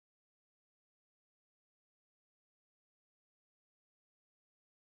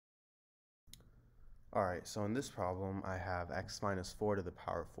Alright, so in this problem, I have x minus 4 to the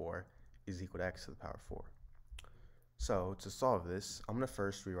power 4 is equal to x to the power 4. So to solve this, I'm going to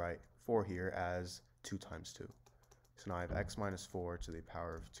first rewrite 4 here as 2 times 2. So now I have x minus 4 to the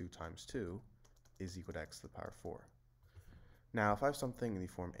power of 2 times 2 is equal to x to the power 4. Now if I have something in the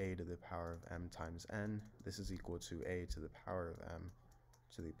form a to the power of m times n, this is equal to a to the power of m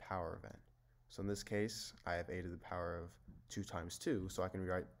to the power of n. So in this case, I have a to the power of 2 times 2, so I can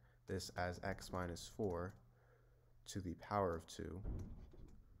rewrite this as x minus 4 to the power of 2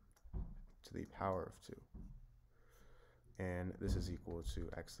 to the power of 2. And this is equal to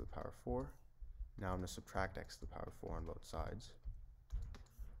x to the power 4. Now I'm going to subtract x to the power 4 on both sides.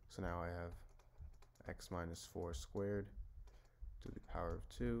 So now I have x minus 4 squared to the power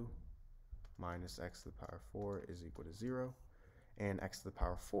of 2 minus x to the power 4 is equal to 0. And x to the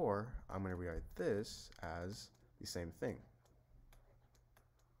power 4, I'm going to rewrite this as the same thing.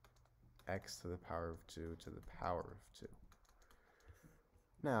 X to the power of 2 to the power of 2.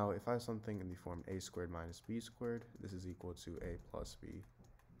 Now, if I have something in the form a squared minus b squared, this is equal to a plus b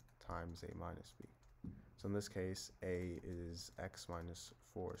times a minus b. So in this case, a is x minus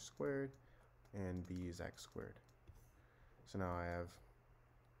 4 squared, and b is x squared. So now I have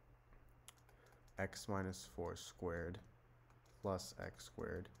x minus 4 squared plus x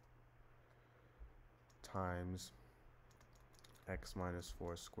squared times x minus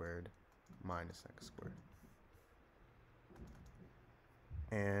 4 squared minus x squared.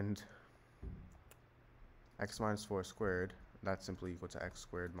 And x minus 4 squared, that's simply equal to x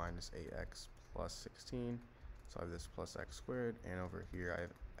squared minus 8x plus 16. So I have this plus x squared, and over here I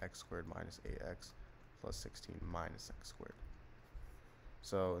have x squared minus 8x plus 16 minus x squared.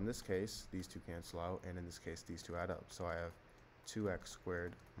 So in this case, these two cancel out, and in this case, these two add up. So I have 2x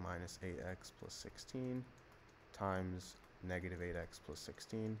squared minus 8x plus 16 times negative 8x plus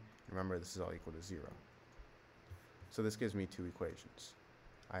 16. Remember, this is all equal to 0. So this gives me two equations.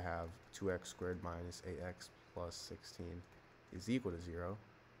 I have 2x squared minus 8x plus 16 is equal to 0,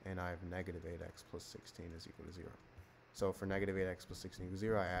 and I have negative 8x plus 16 is equal to 0. So for negative 8x plus 16 equals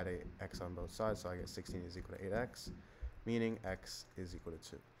 0, I add x on both sides, so I get 16 is equal to 8x, meaning x is equal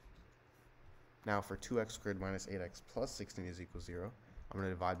to 2. Now for 2x squared minus 8x plus 16 is equal to 0, I'm going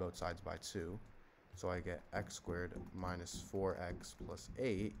to divide both sides by 2, so I get x squared minus 4x plus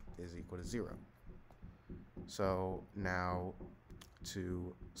 8 is equal to 0. So now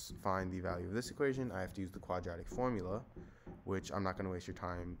to find the value of this equation, I have to use the quadratic formula, which I'm not going to waste your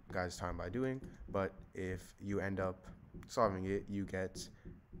guys' time by doing, but if you end up solving it, you get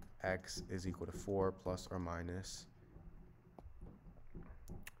x is equal to 4 plus or minus,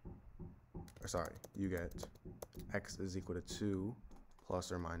 you get x is equal to 2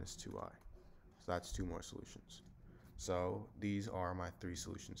 plus or minus 2i. So that's two more solutions. So these are my three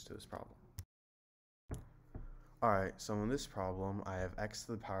solutions to this problem. Alright, so in this problem, I have x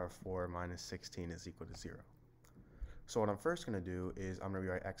to the power of 4 minus 16 is equal to 0. So what I'm first going to do is I'm going to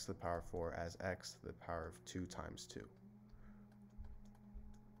rewrite x to the power of 4 as x to the power of 2 times 2.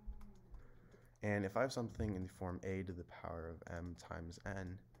 And if I have something in the form a to the power of m times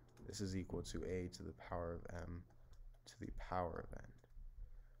n, this is equal to a to the power of m to the power of n.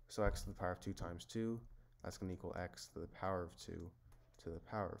 So x to the power of 2 times 2, that's going to equal x to the power of 2 to the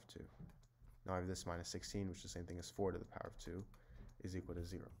power of 2. Now I have this minus 16, which is the same thing as 4 to the power of 2, is equal to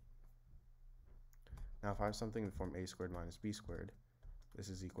 0. Now if I have something in the form a squared minus b squared, this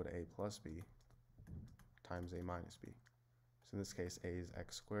is equal to a plus b times a minus b. So in this case, a is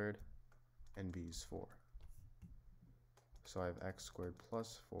x squared, and b is 4. So I have x squared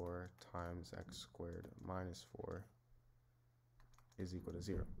plus 4 times x squared minus 4 is equal to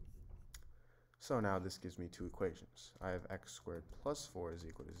 0. So now this gives me two equations. I have x squared plus 4 is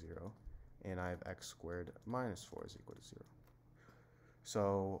equal to 0, and I have x squared minus 4 is equal to 0.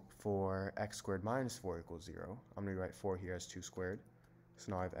 So for x squared minus 4 equals 0, I'm going to write 4 here as 2 squared.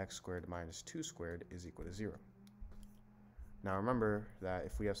 So now I have x squared minus 2 squared is equal to 0. Now remember that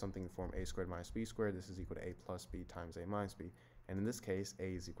if we have something in the form a squared minus b squared, this is equal to a plus b times a minus b. And in this case, a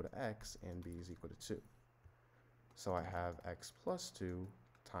is equal to x and b is equal to 2. So I have x plus 2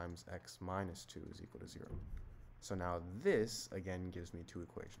 times x minus 2 is equal to 0. So now this, again, gives me two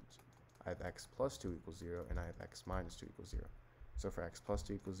equations. I have x plus 2 equals 0, and I have x minus 2 equals 0. So for x plus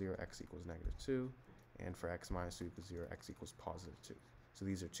 2 equals 0, x equals negative 2, and for x minus 2 equals 0, x equals positive 2. So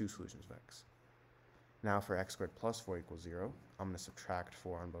these are two solutions of x. Now for x squared plus 4 equals 0, I'm going to subtract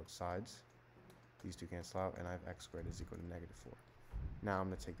 4 on both sides. These two cancel out, and I have x squared is equal to negative 4. Now I'm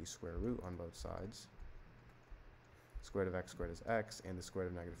going to take the square root on both sides. Square root of x squared is x, and the square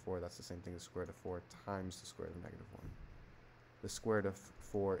root of negative 4, that's the same thing as square root of 4 times the square root of negative 1. the square root of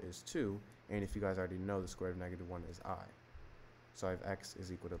 4 is 2, and if you guys already know, the square root of -1 is I. So I have x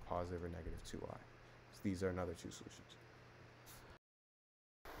is equal to positive or negative 2i. So these are another two solutions.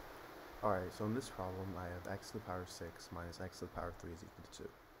 Alright, so in this problem, I have x to the power of 6 minus x to the power of 3 is equal to 2.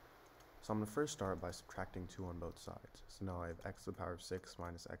 So I'm going to first start by subtracting 2 on both sides. So now I have x to the power of 6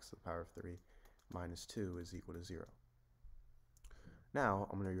 minus x to the power of 3 minus 2 is equal to 0. Now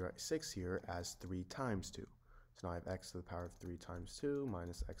I'm going to rewrite 6 here as 3 times 2. So now I have x to the power of 3 times 2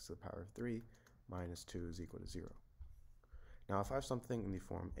 minus x to the power of 3 minus 2 is equal to 0. Now if I have something in the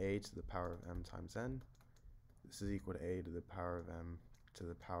form a to the power of m times n, this is equal to a to the power of m to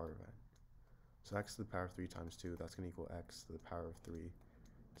the power of n. So x to the power of 3 times 2, that's going to equal x to the power of 3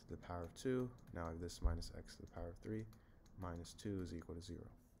 to the power of 2. Now I have this minus x to the power of 3 minus 2 is equal to 0.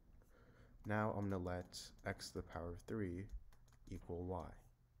 Now I'm going to let x to the power of 3 equal y.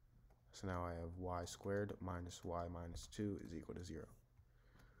 So now I have y squared minus y minus 2 is equal to 0.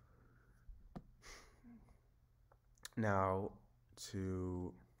 Now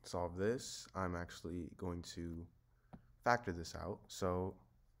to solve this, I'm actually going to factor this out. So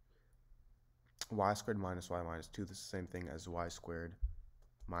y squared minus y minus 2, this is the same thing as y squared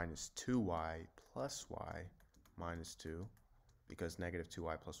minus 2y plus y minus 2, because negative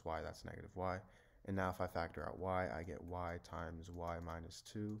 2y plus y, that's negative y. And now if I factor out y, I get y times y minus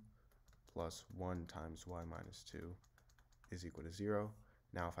 2 plus 1 times y minus 2 is equal to 0.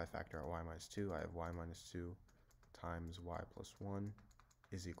 Now if I factor out y minus 2, I have y minus 2 times y plus 1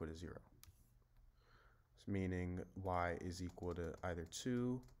 is equal to 0. So meaning y is equal to either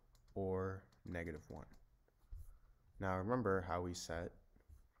 2 or negative 1. Now remember how we set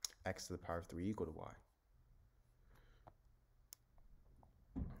x to the power of 3 equal to y.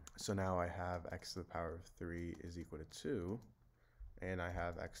 So now I have x to the power of 3 is equal to 2, and I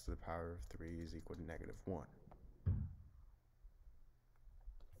have x to the power of 3 is equal to negative 1.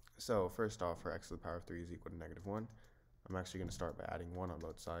 So first off, for x to the power of 3 is equal to negative 1, I'm actually going to start by adding 1 on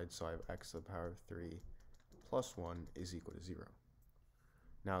both sides. So I have x to the power of 3 plus 1 is equal to 0.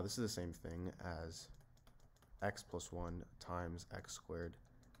 Now this is the same thing as x plus 1 times x squared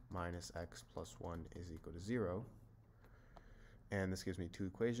minus x plus 1 is equal to 0. And this gives me two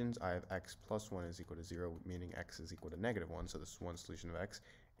equations. I have x plus 1 is equal to 0, meaning x is equal to negative 1. So this is one solution of x.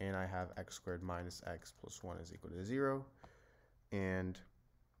 And I have x squared minus x plus 1 is equal to 0. And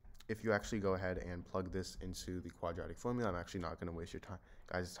if you actually go ahead and plug this into the quadratic formula, I'm actually not going to waste your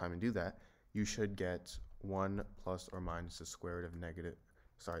guys' time and do that. You should get 1 plus or minus the square root of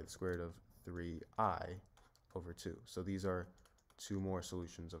the square root of 3i over 2. So these are two more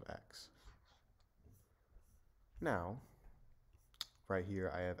solutions of x. Now, right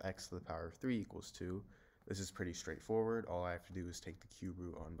here, I have x to the power of 3 equals 2. This is pretty straightforward. All I have to do is take the cube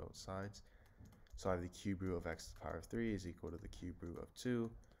root on both sides. So I have the cube root of x to the power of 3 is equal to the cube root of 2.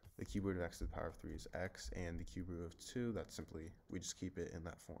 The cube root of x to the power of 3 is x, and the cube root of 2, that's simply, we just keep it in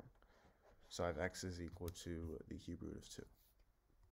that form. So I have x is equal to the cube root of 2.